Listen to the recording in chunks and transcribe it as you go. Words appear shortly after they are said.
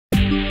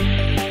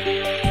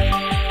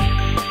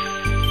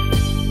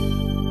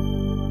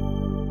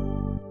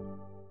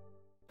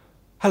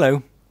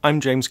Hello, I'm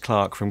James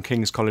Clark from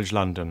King's College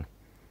London,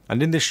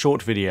 and in this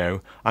short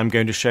video I'm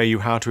going to show you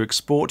how to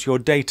export your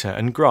data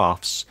and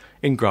graphs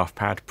in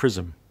GraphPad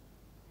Prism.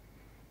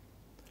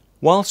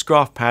 Whilst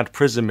GraphPad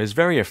Prism is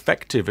very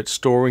effective at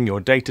storing your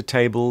data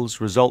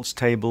tables, results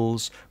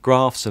tables,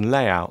 graphs and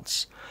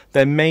layouts,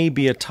 there may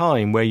be a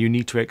time where you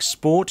need to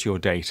export your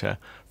data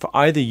for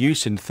either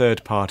use in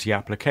third-party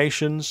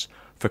applications,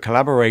 for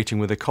collaborating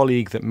with a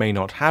colleague that may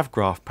not have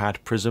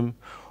GraphPad Prism,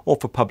 or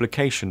for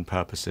publication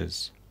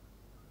purposes.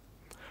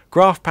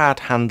 GraphPad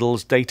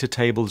handles data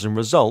tables and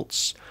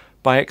results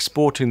by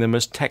exporting them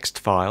as text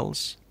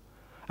files,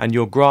 and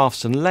your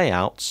graphs and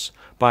layouts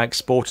by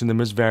exporting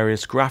them as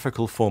various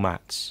graphical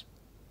formats.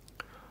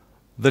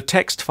 The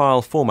text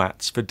file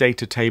formats for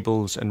data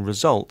tables and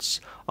results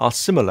are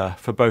similar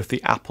for both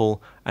the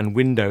Apple and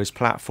Windows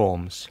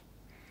platforms,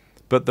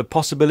 but the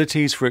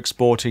possibilities for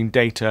exporting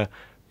data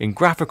in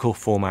graphical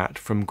format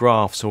from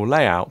graphs or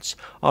layouts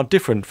are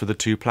different for the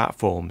two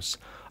platforms,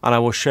 and I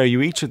will show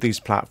you each of these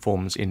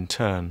platforms in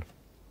turn.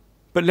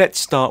 But let's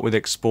start with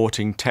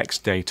exporting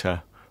text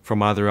data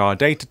from either our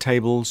data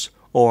tables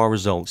or our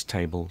results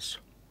tables.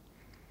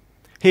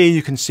 Here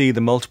you can see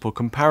the multiple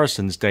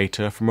comparisons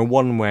data from a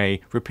one-way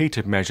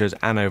repeated measures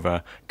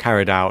ANOVA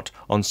carried out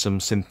on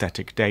some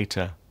synthetic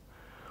data.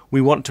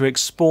 We want to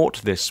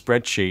export this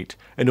spreadsheet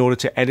in order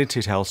to edit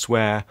it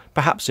elsewhere,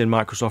 perhaps in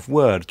Microsoft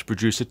Word, to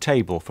produce a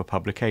table for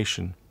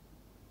publication.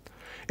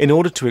 In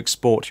order to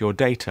export your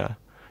data,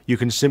 you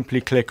can simply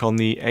click on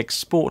the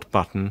Export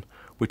button,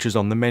 which is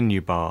on the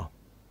menu bar.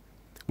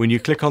 When you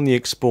click on the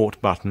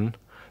Export button,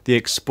 the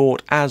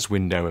Export As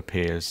window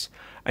appears,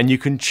 and you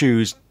can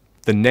choose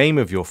the name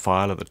of your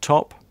file at the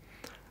top,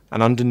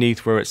 and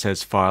underneath where it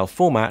says File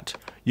Format,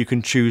 you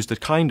can choose the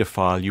kind of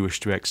file you wish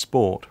to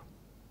export.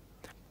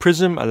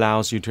 Prism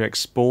allows you to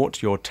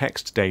export your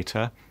text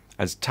data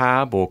as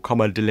tab or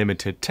comma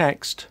delimited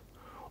text,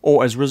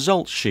 or as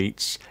results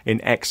sheets in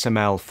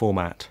XML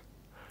format.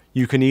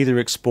 You can either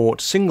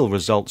export single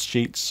results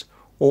sheets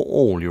or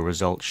all your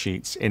results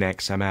sheets in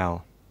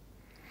XML.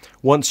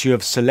 Once you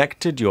have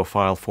selected your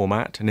file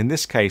format, and in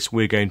this case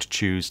we're going to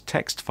choose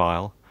text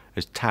file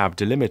as tab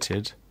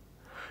delimited,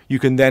 you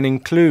can then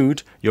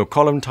include your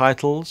column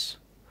titles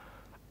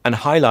and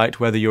highlight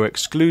whether your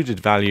excluded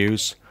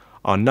values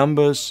are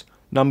numbers,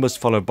 numbers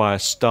followed by a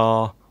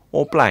star,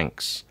 or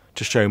blanks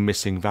to show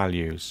missing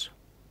values.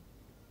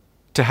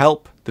 To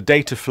help the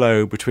data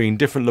flow between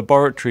different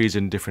laboratories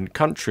in different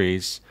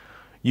countries,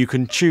 you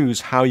can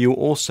choose how you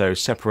also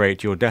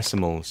separate your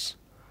decimals,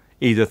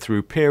 either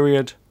through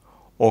period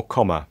or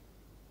comma.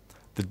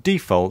 The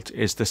default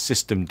is the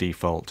system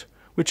default,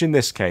 which in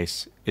this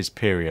case is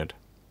period.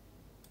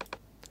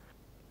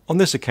 On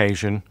this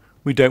occasion,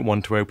 we don't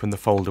want to open the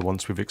folder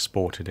once we've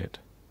exported it.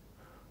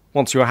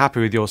 Once you are happy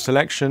with your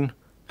selection,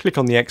 click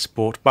on the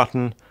Export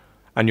button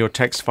and your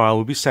text file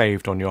will be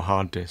saved on your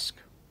hard disk.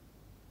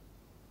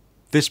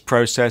 This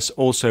process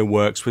also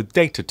works with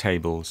data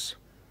tables.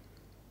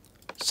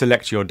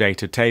 Select your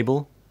data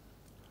table,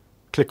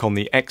 click on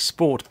the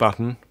Export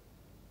button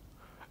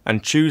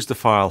and choose the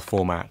file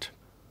format.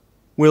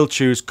 We'll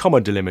choose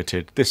comma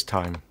delimited this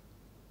time.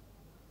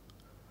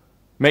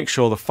 Make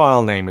sure the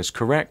file name is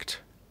correct.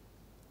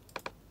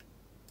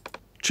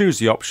 Choose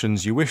the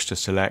options you wish to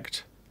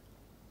select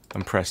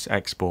and press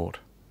Export,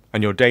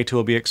 and your data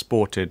will be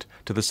exported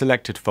to the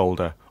selected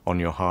folder on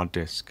your hard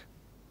disk.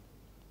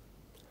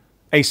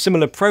 A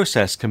similar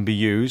process can be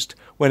used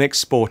when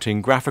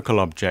exporting graphical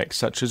objects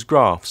such as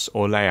graphs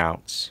or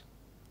layouts.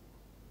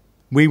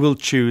 We will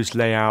choose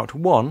Layout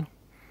 1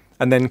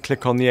 and then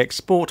click on the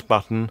Export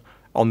button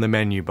on the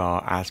menu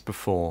bar as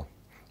before.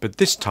 But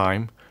this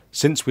time,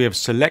 since we have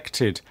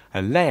selected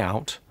a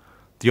layout,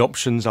 the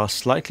options are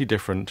slightly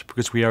different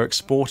because we are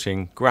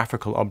exporting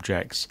graphical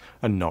objects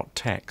and not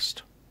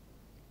text.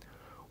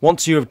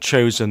 Once you have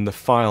chosen the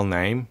file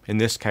name, in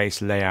this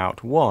case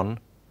Layout 1,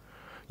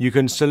 you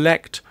can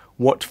select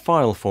what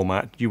file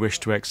format you wish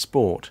to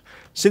export.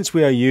 Since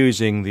we are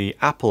using the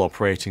Apple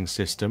operating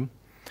system,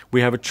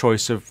 we have a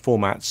choice of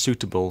formats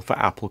suitable for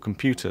Apple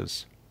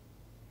computers.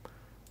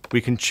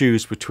 We can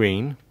choose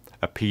between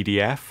a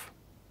PDF,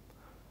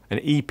 an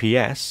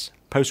EPS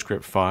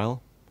PostScript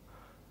file,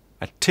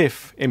 a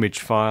TIFF image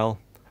file,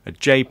 a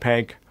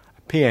JPEG,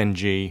 a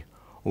PNG,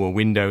 or a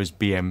Windows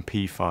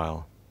BMP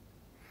file.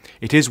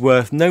 It is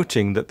worth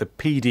noting that the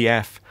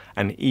PDF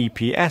and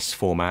EPS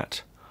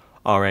format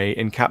are a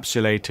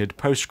encapsulated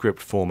PostScript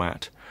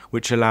format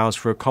which allows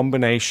for a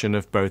combination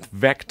of both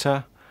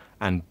vector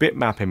and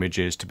bitmap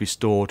images to be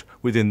stored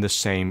within the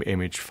same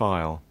image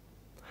file.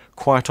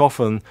 Quite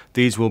often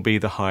these will be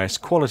the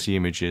highest quality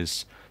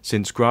images,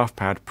 since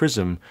GraphPad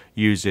Prism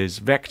uses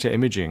vector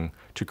imaging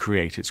to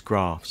create its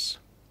graphs.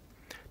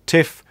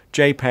 TIFF,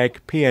 JPEG,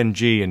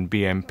 PNG and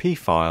BMP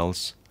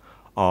files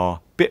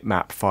are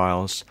bitmap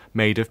files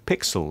made of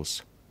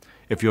pixels.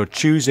 If you're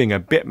choosing a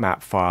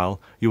bitmap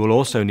file, you will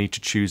also need to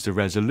choose the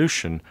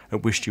resolution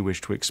at which you wish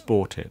to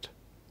export it.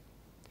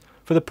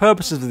 For the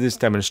purposes of this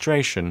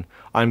demonstration,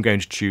 I'm going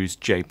to choose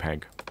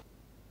JPEG.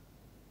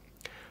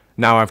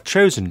 Now I've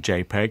chosen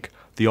JPEG,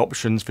 the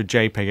options for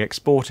JPEG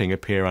exporting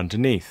appear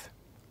underneath.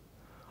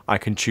 I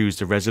can choose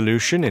the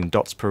resolution in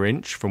dots per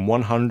inch from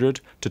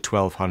 100 to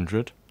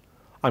 1200.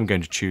 I'm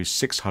going to choose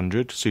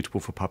 600, suitable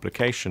for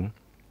publication.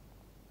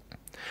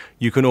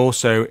 You can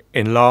also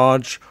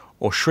enlarge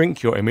or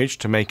shrink your image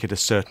to make it a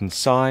certain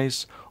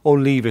size, or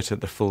leave it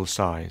at the full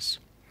size.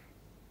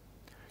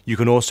 You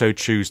can also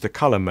choose the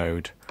color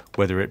mode,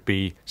 whether it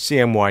be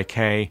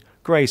CMYK,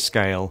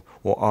 grayscale,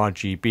 or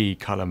RGB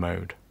color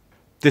mode.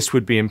 This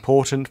would be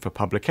important for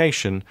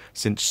publication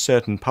since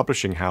certain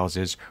publishing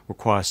houses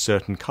require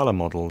certain color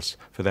models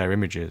for their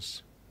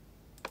images.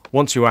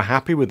 Once you are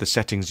happy with the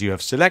settings you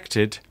have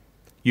selected,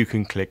 you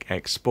can click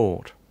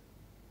Export.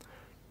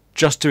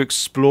 Just to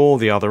explore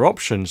the other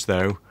options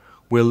though,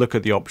 we'll look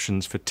at the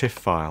options for TIFF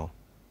file.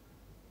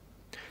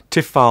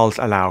 TIFF files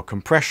allow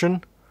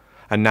compression,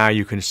 and now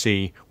you can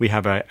see we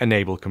have an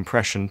Enable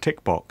Compression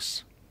tick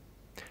box.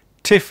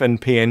 TIFF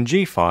and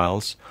PNG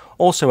files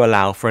also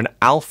allow for an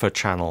alpha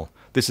channel.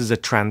 This is a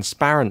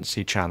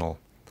transparency channel.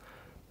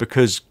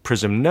 Because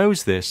Prism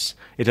knows this,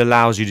 it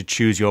allows you to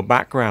choose your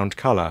background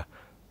color.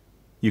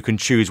 You can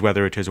choose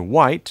whether it is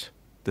white,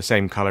 the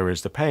same color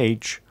as the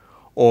page,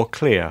 or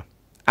clear,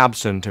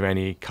 absent of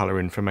any color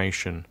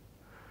information.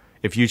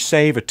 If you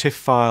save a TIFF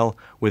file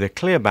with a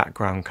clear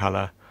background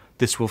color,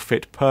 this will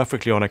fit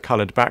perfectly on a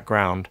colored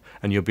background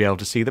and you'll be able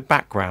to see the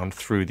background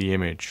through the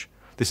image.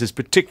 This is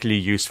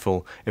particularly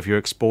useful if you're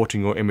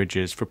exporting your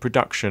images for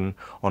production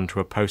onto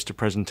a poster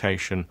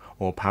presentation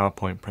or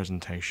PowerPoint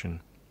presentation.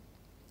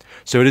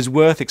 So it is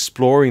worth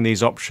exploring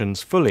these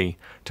options fully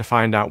to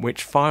find out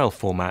which file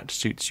format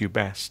suits you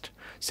best,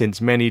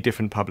 since many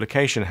different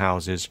publication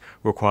houses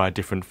require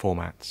different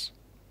formats.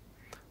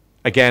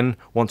 Again,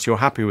 once you're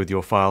happy with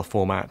your file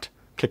format,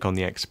 click on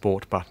the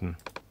Export button.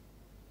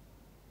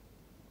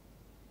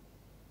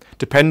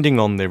 Depending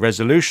on the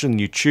resolution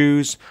you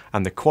choose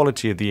and the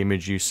quality of the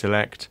image you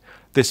select,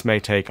 this may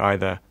take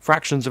either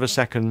fractions of a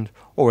second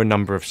or a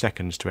number of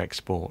seconds to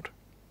export.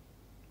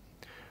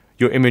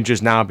 Your image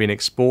has now been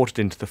exported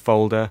into the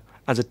folder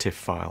as a TIFF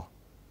file.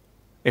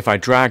 If I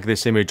drag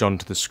this image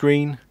onto the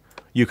screen,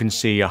 you can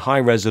see a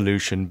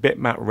high-resolution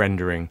bitmap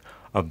rendering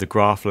of the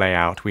graph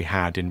layout we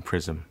had in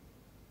Prism.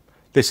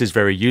 This is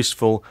very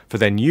useful for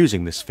then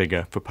using this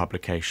figure for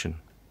publication.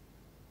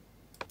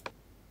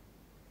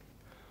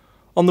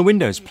 On the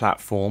Windows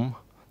platform,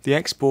 the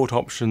export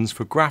options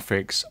for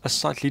graphics are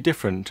slightly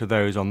different to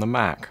those on the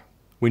Mac.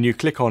 When you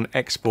click on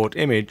Export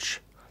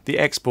Image, the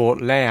Export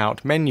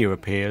Layout menu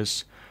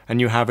appears and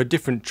you have a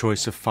different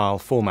choice of file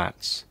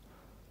formats.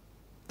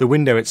 The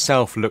window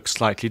itself looks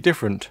slightly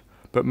different,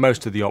 but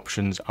most of the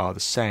options are the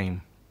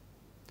same.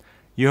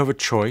 You have a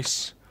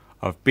choice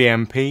of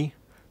BMP,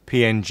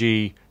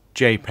 PNG,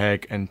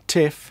 JPEG and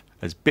TIFF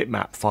as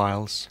bitmap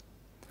files.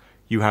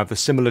 You have the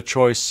similar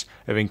choice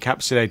of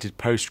encapsulated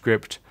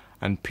PostScript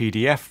and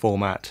PDF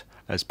format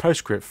as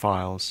PostScript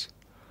files,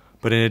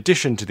 but in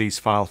addition to these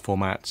file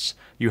formats,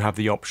 you have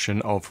the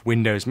option of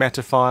Windows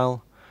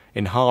Metafile,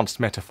 Enhanced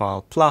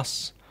Metafile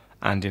Plus,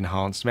 and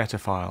Enhanced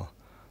Metafile.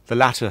 The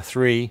latter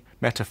three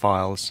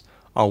metafiles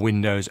are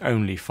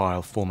Windows-only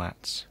file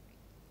formats.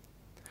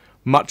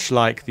 Much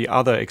like the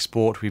other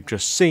export we've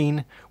just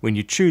seen, when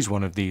you choose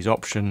one of these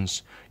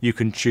options, you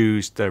can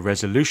choose the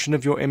resolution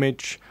of your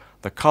image,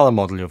 the color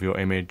model of your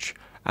image,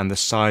 and the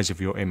size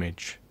of your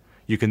image.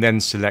 You can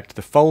then select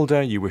the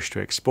folder you wish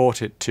to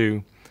export it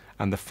to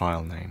and the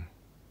file name.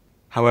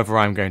 However,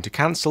 I'm going to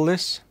cancel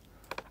this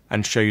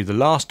and show you the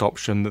last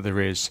option that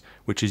there is,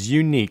 which is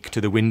unique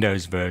to the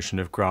Windows version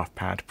of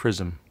GraphPad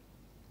Prism.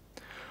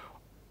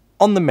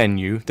 On the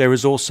menu, there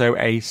is also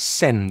a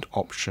Send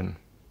option.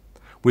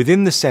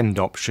 Within the Send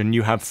option,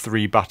 you have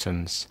three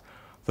buttons.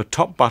 The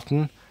top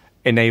button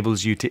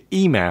enables you to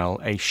email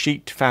a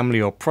sheet,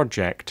 family, or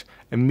project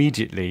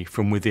immediately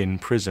from within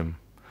Prism.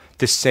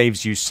 This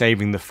saves you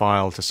saving the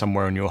file to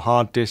somewhere on your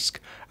hard disk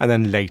and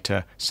then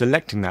later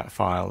selecting that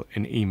file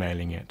and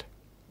emailing it.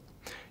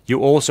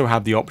 You also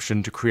have the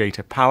option to create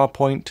a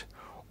PowerPoint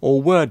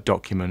or Word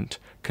document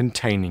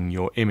containing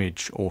your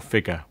image or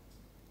figure.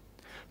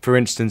 For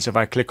instance, if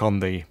I click on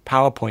the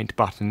PowerPoint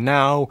button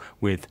now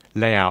with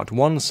Layout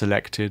 1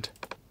 selected,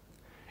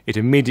 it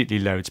immediately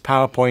loads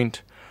PowerPoint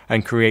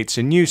and creates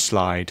a new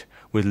slide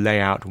with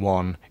Layout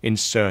 1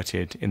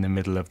 inserted in the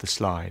middle of the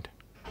slide.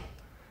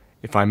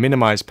 If I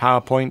minimize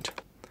PowerPoint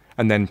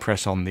and then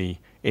press on the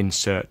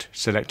Insert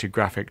Selected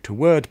Graphic to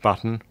Word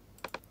button,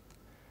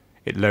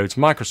 it loads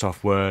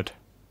Microsoft Word,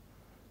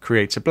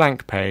 creates a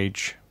blank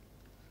page,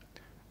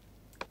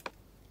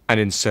 and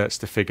inserts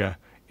the figure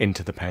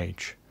into the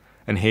page.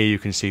 And here you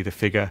can see the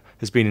figure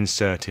has been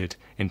inserted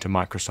into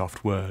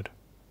Microsoft Word.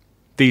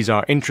 These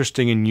are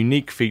interesting and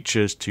unique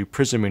features to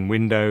Prism in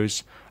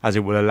Windows, as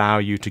it will allow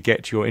you to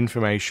get your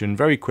information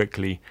very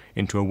quickly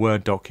into a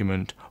Word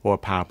document or a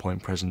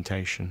PowerPoint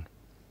presentation.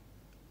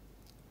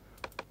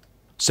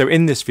 So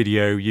in this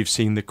video, you've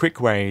seen the quick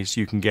ways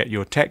you can get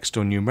your text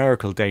or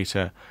numerical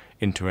data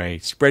into a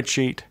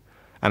spreadsheet,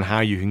 and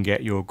how you can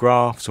get your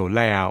graphs or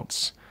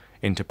layouts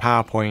into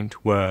PowerPoint,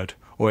 Word,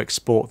 or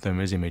export them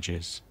as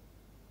images.